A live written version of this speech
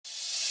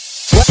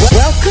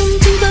Welcome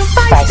to the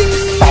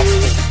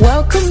Feisty.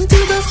 Welcome to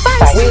the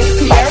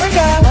Feisty.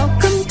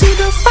 Welcome to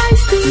the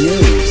Feisty.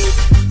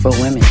 News for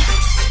women.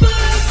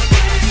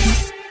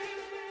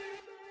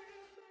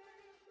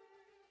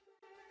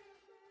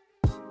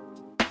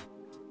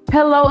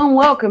 Hello and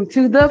welcome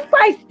to the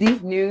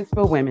Feisty News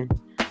for Women.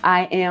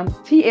 I am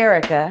T.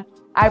 Erica.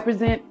 I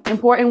present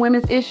important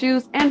women's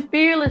issues and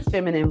fearless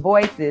feminine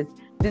voices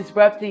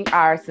disrupting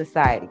our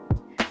society.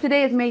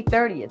 Today is May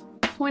 30th,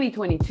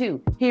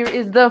 2022. Here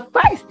is the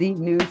Feisty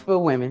News for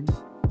Women.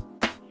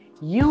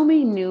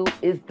 Yumi Nu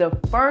is the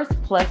first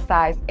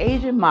plus-size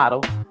Asian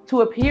model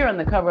to appear on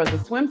the cover of the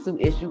swimsuit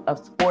issue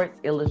of Sports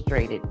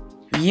Illustrated.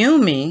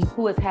 Yumi,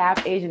 who is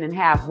half Asian and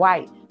half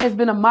white, has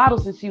been a model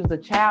since she was a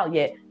child,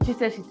 yet she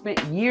says she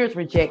spent years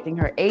rejecting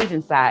her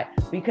Asian side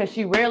because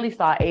she rarely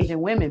saw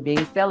Asian women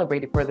being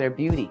celebrated for their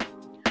beauty.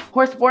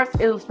 Her Sports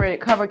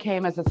Illustrated cover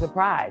came as a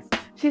surprise.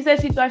 She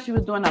said she thought she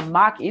was doing a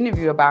mock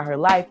interview about her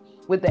life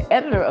with the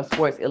editor of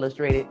Sports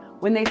Illustrated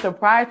when they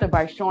surprised her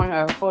by showing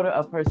her a photo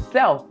of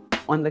herself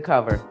on the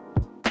cover.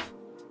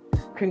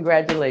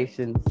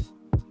 Congratulations.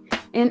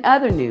 In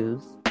other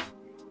news,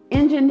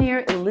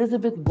 engineer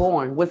Elizabeth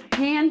Borne was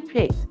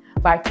handpicked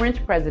by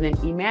French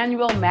President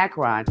Emmanuel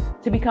Macron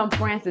to become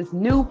France's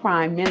new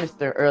prime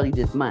minister early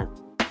this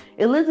month.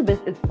 Elizabeth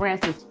is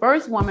France's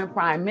first woman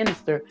prime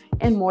minister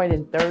in more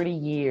than 30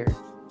 years.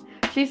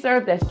 She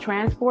served as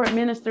transport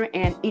minister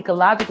and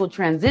ecological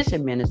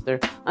transition minister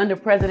under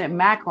President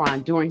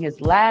Macron during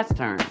his last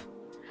term.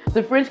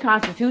 The French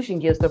Constitution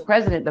gives the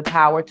president the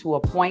power to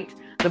appoint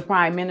the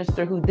prime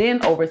minister, who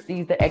then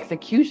oversees the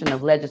execution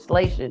of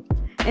legislation.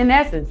 In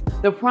essence,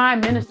 the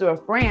Prime Minister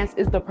of France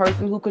is the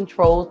person who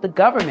controls the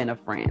government of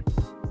France.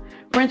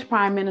 French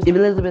Prime Minister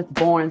Elizabeth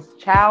Borne's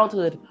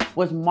childhood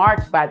was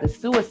marked by the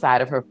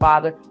suicide of her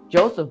father,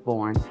 Joseph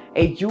Borne,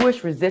 a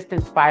Jewish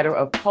resistance fighter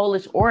of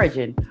Polish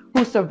origin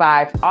who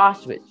survived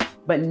Auschwitz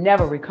but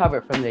never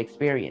recovered from the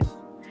experience.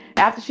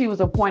 After she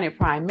was appointed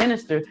Prime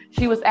Minister,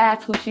 she was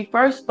asked who she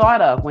first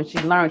thought of when she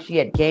learned she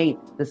had gained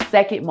the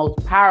second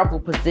most powerful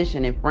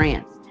position in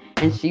France.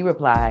 And she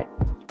replied,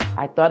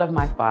 "I thought of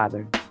my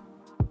father."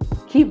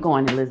 Keep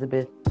going,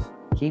 Elizabeth.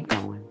 Keep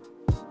going.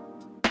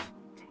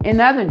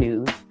 In other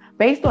news,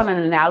 based on an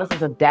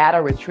analysis of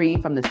data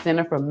retrieved from the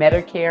Center for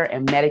Medicare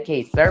and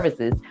Medicaid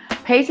Services,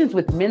 patients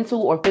with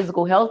mental or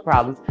physical health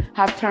problems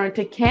have turned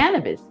to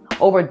cannabis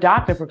over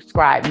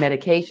doctor-prescribed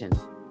medications.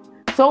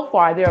 So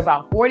far, there are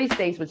about 40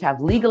 states which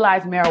have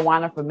legalized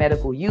marijuana for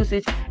medical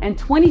usage and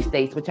 20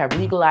 states which have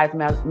legalized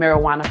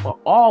marijuana for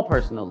all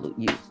personal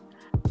use.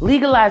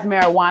 Legalized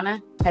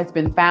marijuana has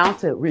been found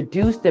to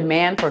reduce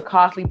demand for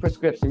costly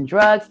prescription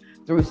drugs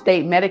through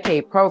state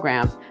Medicaid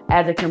programs,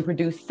 as it can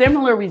produce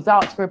similar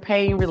results for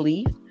pain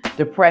relief,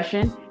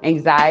 depression,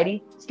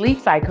 anxiety, sleep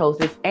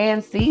psychosis,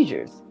 and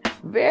seizures.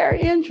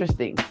 Very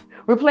interesting.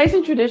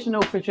 Replacing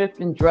traditional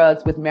prescription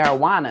drugs with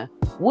marijuana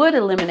would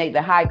eliminate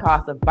the high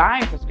cost of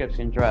buying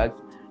prescription drugs,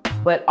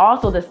 but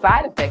also the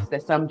side effects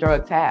that some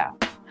drugs have.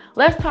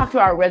 Let's talk to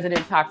our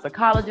resident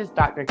toxicologist,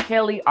 Dr.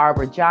 Kelly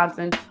Arbor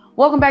Johnson.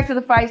 Welcome back to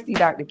the Feisty,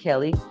 Dr.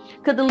 Kelly.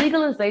 Could the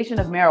legalization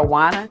of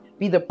marijuana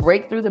be the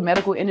breakthrough the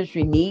medical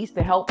industry needs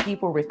to help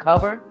people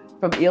recover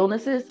from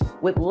illnesses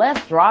with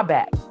less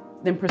drawbacks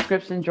than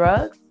prescription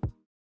drugs?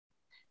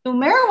 So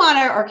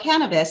marijuana or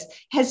cannabis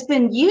has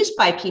been used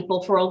by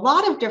people for a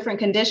lot of different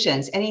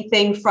conditions,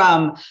 anything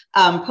from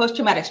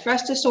post-traumatic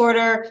stress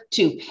disorder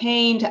to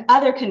pain to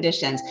other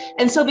conditions.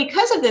 And so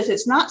because of this,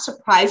 it's not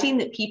surprising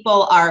that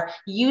people are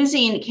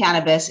using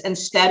cannabis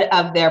instead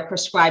of their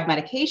prescribed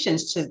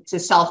medications to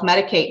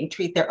self-medicate and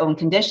treat their own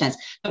conditions.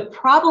 The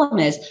problem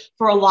is,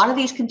 for a lot of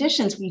these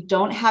conditions, we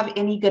don't have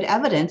any good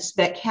evidence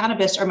that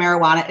cannabis or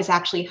marijuana is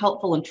actually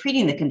helpful in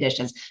treating the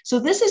conditions. So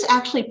this is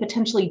actually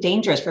potentially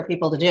dangerous for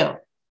people to do.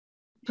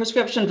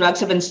 Prescription drugs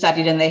have been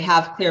studied and they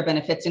have clear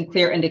benefits and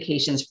clear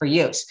indications for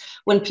use.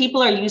 When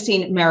people are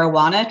using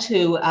marijuana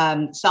to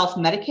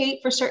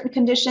self-medicate for certain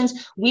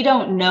conditions, we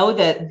don't know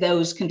that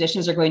those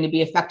conditions are going to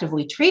be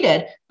effectively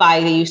treated by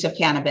the use of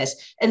cannabis.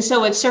 And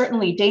so it's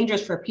certainly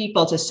dangerous for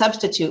people to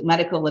substitute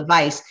medical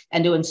advice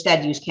and to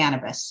instead use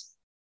cannabis.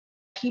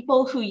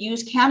 People who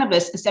use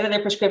cannabis instead of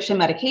their prescription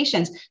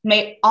medications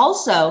may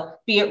also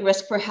be at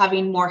risk for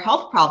having more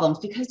health problems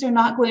because they're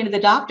not going to the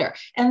doctor.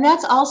 And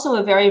that's also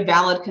a very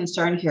valid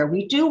concern here.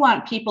 We do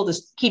want people to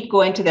keep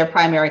going to their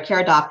primary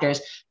care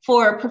doctors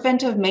for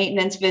preventive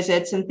maintenance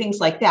visits and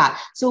things like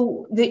that.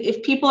 So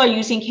if people are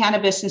using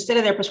cannabis instead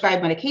of their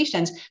prescribed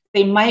medications,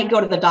 they might go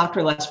to the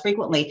doctor less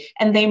frequently,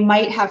 and they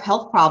might have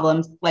health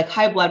problems like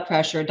high blood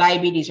pressure,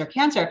 diabetes, or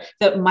cancer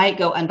that might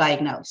go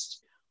undiagnosed.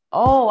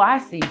 Oh, I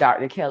see,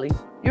 Dr. Kelly.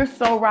 You're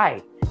so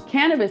right.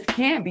 Cannabis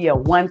can't be a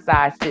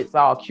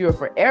one-size-fits-all cure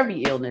for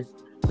every illness,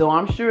 though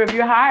I'm sure if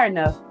you're high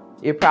enough,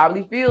 it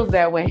probably feels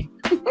that way.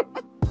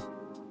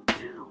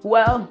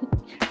 Well,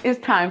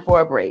 it's time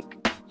for a break.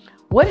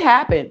 What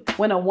happened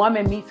when a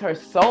woman meets her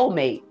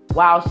soulmate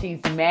while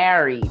she's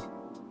married?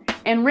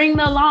 And ring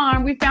the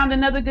alarm, we found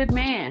another good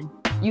man.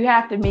 You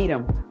have to meet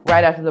him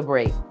right after the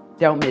break.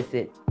 Don't miss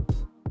it.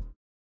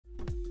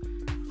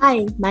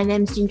 Hi, my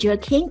name is Ginger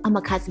King. I'm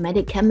a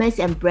cosmetic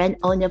chemist and brand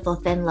owner for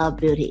Fan Love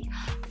Beauty.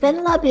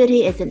 Fan Love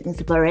Beauty is an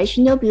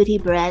inspirational beauty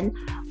brand.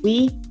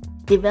 We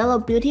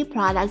develop beauty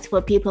products for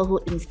people who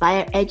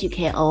inspire,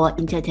 educate, or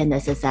entertain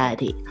the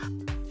society.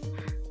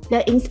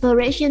 The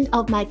inspiration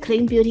of my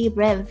clean beauty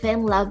brand,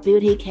 Fan Love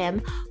Beauty,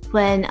 came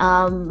when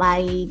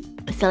my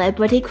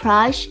celebrity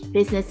crush,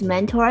 business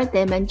mentor,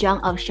 Damon John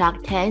of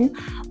Shark Tank,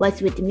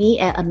 was with me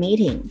at a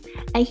meeting.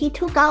 And he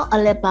took out a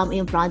lip balm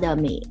in front of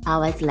me. I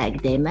was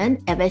like,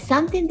 Damon, if it's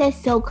something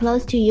that's so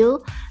close to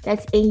you,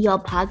 that's in your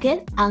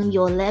pocket, on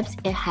your lips,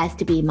 it has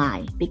to be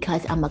mine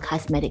because I'm a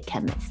cosmetic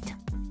chemist.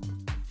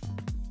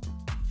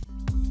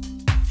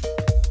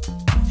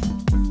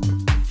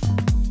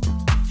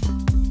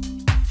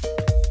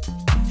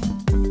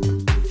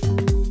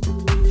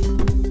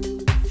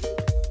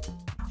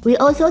 We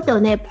also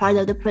donate part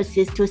of the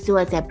proceeds to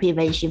Suicide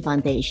Prevention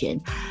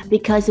Foundation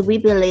because we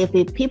believe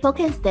if people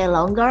can stay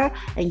longer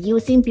and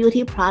using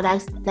beauty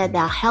products that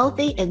are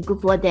healthy and good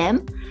for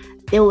them,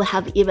 they will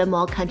have even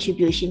more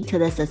contribution to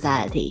the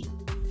society.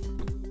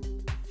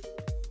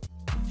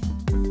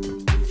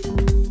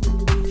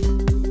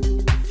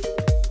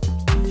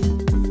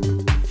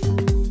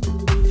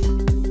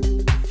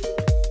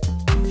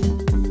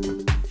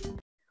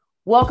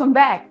 Welcome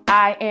back.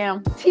 I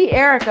am T.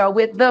 Erica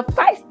with the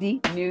Feisty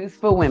News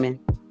for Women.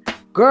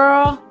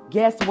 Girl,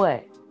 guess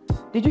what?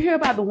 Did you hear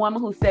about the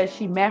woman who says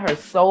she met her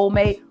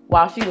soulmate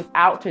while she was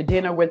out to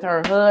dinner with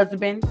her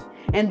husband?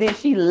 And then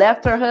she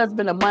left her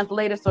husband a month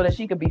later so that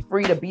she could be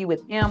free to be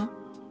with him,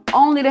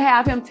 only to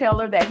have him tell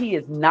her that he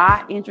is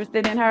not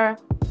interested in her?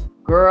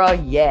 Girl,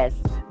 yes.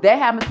 That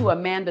happened to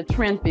Amanda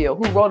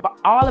Trenfield, who wrote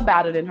all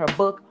about it in her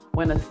book,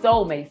 When a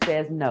Soulmate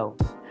Says No.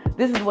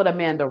 This is what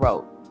Amanda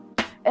wrote.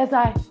 As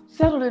I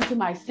settled into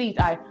my seat,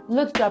 I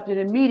looked up and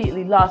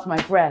immediately lost my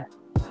breath.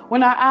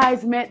 When our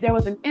eyes met, there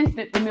was an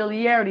instant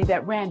familiarity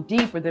that ran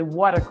deeper than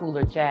water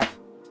cooler chat.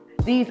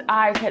 These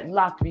eyes had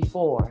locked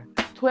before,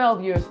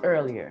 12 years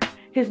earlier.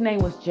 His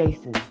name was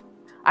Jason.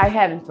 I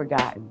hadn't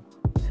forgotten.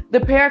 The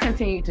pair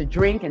continued to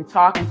drink and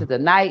talk into the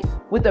night,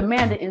 with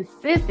Amanda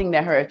insisting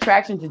that her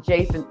attraction to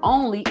Jason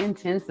only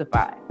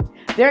intensified.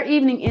 Their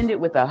evening ended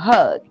with a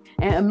hug,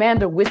 and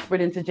Amanda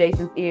whispered into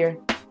Jason's ear,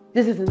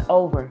 "This isn't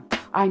over.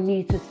 I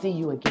need to see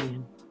you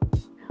again."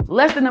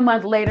 Less than a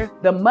month later,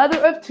 the mother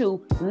of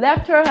two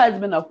left her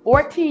husband of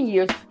 14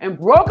 years and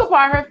broke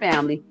apart her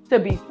family to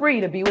be free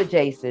to be with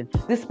Jason,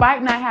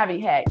 despite not having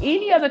had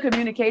any other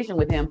communication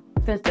with him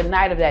since the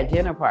night of that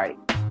dinner party.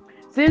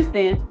 Since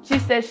then, she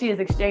says she has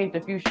exchanged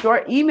a few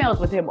short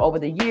emails with him over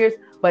the years,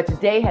 but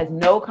today has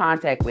no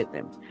contact with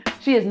him.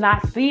 She has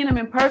not seen him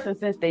in person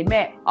since they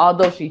met,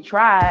 although she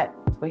tried,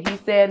 but he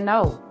said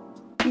no.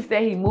 He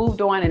said he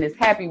moved on and is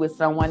happy with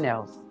someone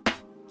else.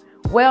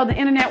 Well, the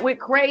internet went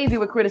crazy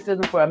with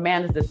criticism for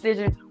Amanda's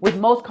decision, with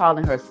most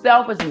calling her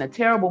selfish and a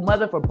terrible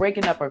mother for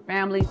breaking up her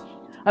family.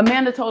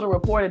 Amanda told a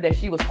reporter that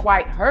she was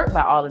quite hurt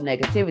by all the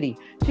negativity.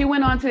 She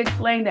went on to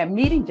explain that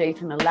meeting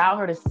Jason allowed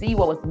her to see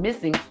what was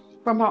missing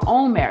from her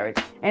own marriage,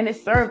 and it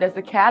served as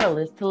a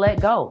catalyst to let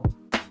go.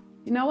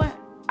 You know what?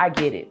 I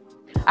get it.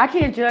 I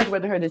can't judge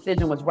whether her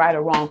decision was right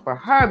or wrong for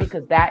her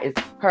because that is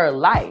her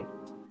life.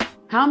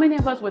 How many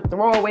of us would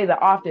throw away the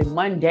often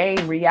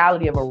mundane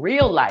reality of a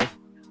real life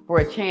for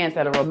a chance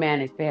at a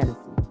romantic fantasy?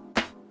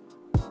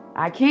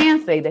 I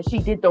can say that she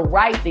did the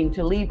right thing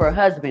to leave her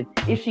husband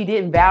if she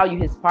didn't value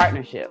his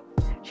partnership.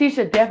 She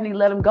should definitely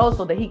let him go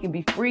so that he can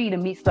be free to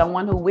meet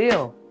someone who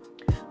will.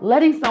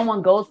 Letting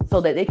someone go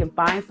so that they can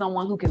find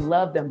someone who can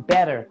love them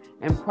better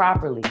and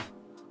properly.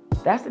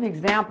 That's an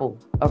example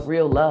of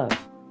real love.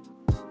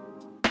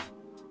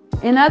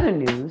 In other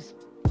news,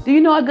 do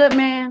you know a good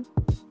man?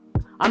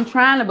 I'm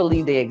trying to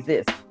believe they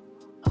exist.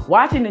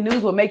 Watching the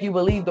news will make you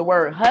believe the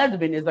word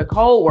husband is a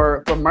code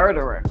word for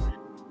murderer.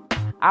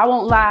 I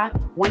won't lie,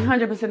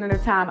 100% of the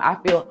time I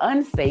feel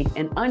unsafe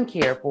and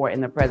uncared for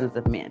in the presence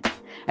of men.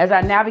 As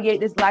I navigate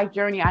this life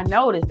journey, I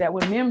notice that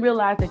when men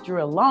realize that you're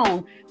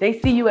alone, they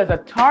see you as a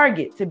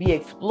target to be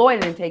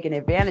exploited and taken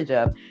advantage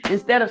of,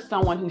 instead of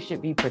someone who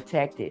should be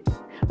protected.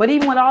 But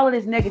even with all of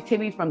this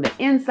negativity from the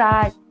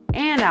inside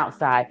and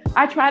outside,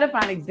 I try to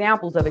find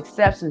examples of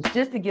exceptions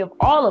just to give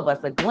all of us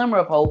a glimmer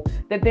of hope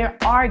that there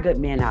are good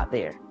men out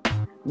there.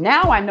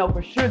 Now I know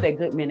for sure that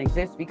good men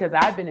exist because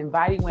I've been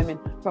inviting women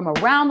from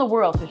around the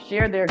world to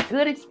share their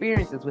good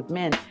experiences with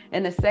men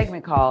in a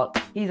segment called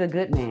He's a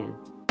Good Man.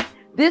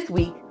 This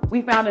week,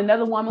 we found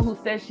another woman who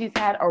says she's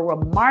had a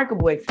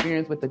remarkable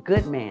experience with a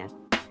good man.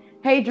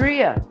 Hey,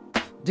 Drea,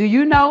 do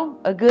you know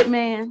a good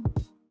man?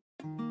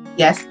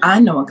 Yes, I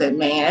know a good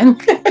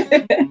man.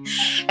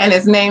 And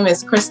his name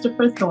is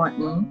Christopher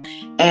Thornton,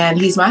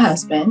 and he's my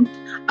husband.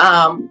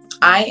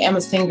 I am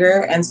a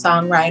singer and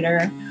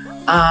songwriter,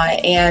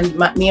 and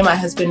me and my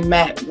husband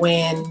met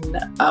when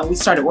we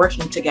started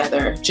working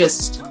together,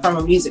 just from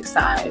a music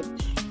side.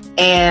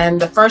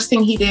 And the first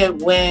thing he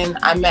did when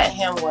I met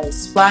him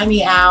was fly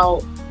me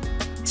out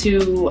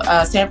to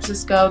San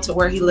Francisco, to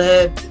where he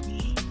lived,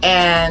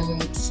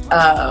 and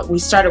we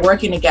started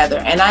working together.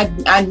 And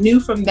I knew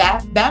from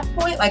that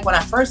point, like when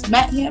I first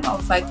met him, I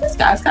was like, this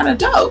guy's kind of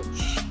dope.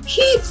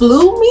 He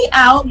flew me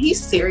out.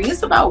 He's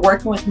serious about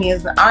working with me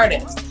as an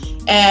artist.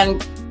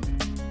 And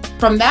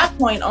from that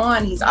point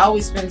on, he's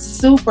always been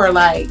super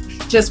like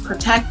just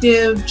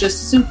protective,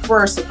 just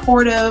super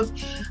supportive,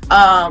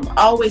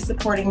 always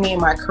supporting me in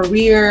my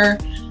career.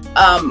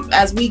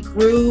 As we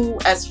grew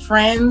as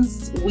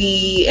friends,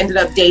 we ended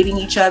up dating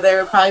each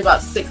other probably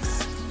about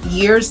 6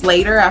 years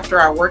later after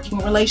our working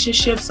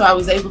relationship. So I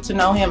was able to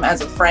know him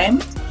as a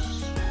friend.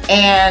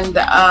 And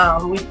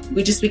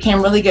we just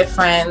became really good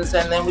friends.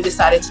 And then we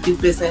decided to do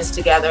business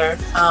together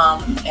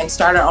and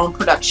start our own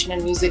production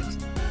and music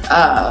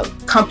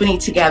company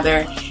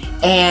together.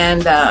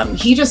 And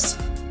he just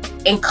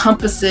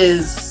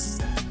encompasses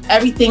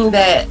everything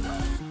that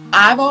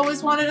I've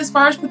always wanted as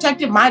far as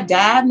protected. My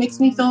dad makes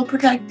me feel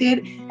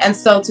protected. And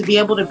so to be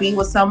able to be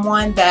with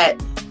someone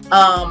that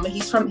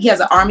he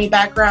has an Army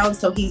background,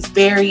 so he's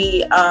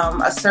very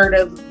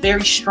assertive,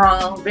 very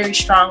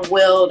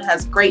strong-willed,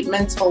 has great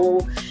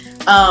mental,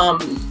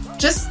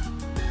 just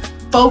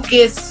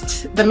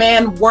focused. The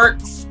man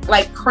works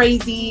like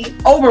crazy,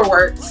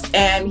 overworks,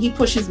 and he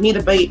pushes me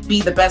to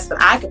be the best that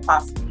I could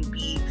possibly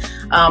be.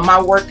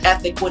 My work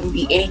ethic wouldn't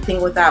be anything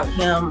without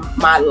him.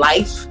 My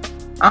life,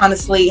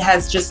 honestly,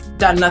 has just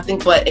done nothing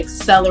but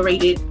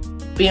accelerated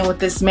being with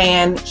this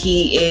man.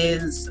 He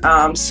is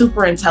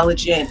super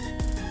intelligent.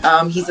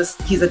 He's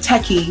a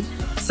techie,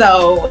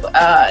 so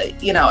a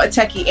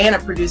techie and a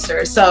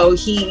producer. So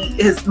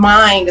his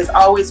mind is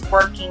always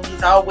working.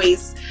 He's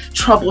always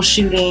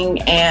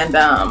troubleshooting, and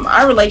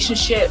our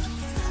relationship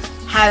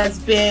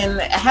hasn't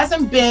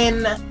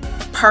been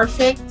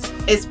perfect.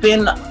 It's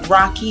been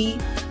rocky,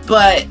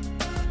 but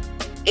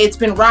it's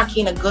been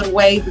rocky in a good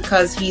way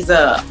because he's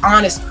a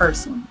honest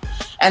person.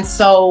 And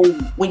so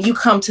when you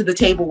come to the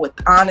table with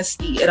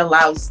honesty, it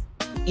allows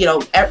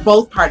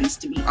both parties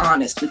to be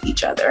honest with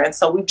each other. And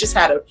so we've just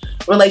had a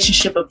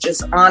relationship of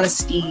just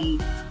honesty,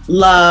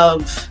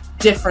 love,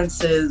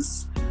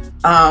 differences,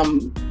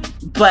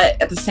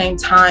 but at the same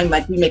time,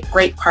 like, we make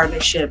great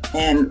partnership,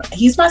 and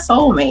he's my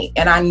soulmate.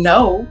 And I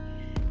know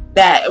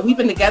that we've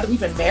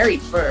been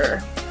married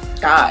for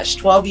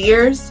 12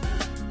 years.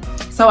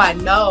 So I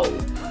know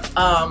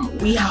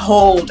we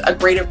hold a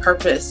greater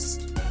purpose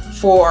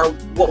for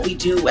what we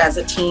do as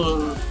a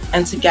team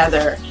and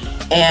together.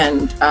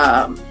 And,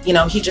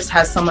 he just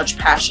has so much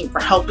passion for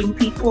helping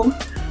people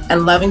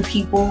and loving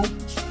people.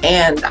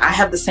 And I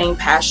have the same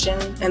passion.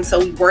 And so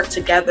we work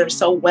together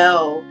so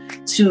well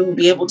to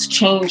be able to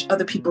change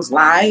other people's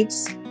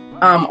lives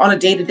on a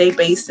day-to-day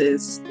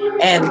basis.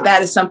 And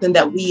that is something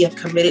that we have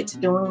committed to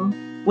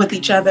doing with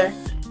each other.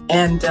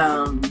 And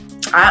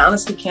I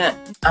honestly can't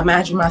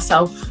imagine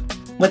myself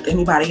with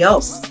anybody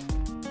else.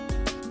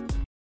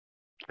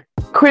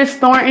 Chris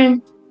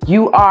Thornton,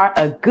 you are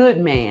a good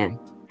man.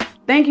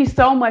 Thank you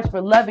so much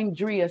for loving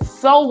Drea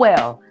so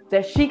well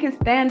that she can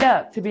stand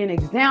up to be an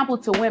example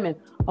to women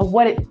of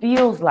what it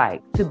feels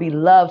like to be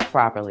loved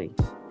properly.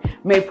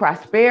 May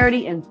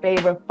prosperity and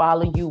favor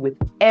follow you with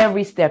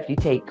every step you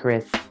take,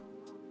 Chris.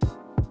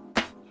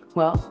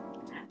 Well,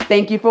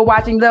 thank you for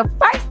watching the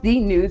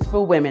Feisty News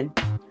for Women.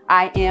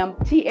 I am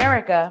T.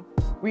 Erica.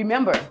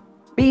 Remember,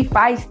 be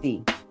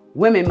feisty.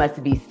 Women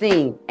must be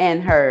seen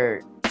and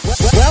heard.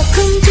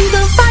 Welcome to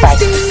the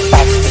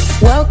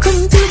Feisty.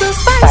 Welcome to the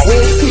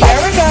Feisty.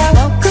 Here we go.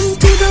 Welcome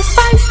to the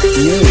Feisty.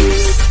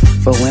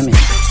 News for women.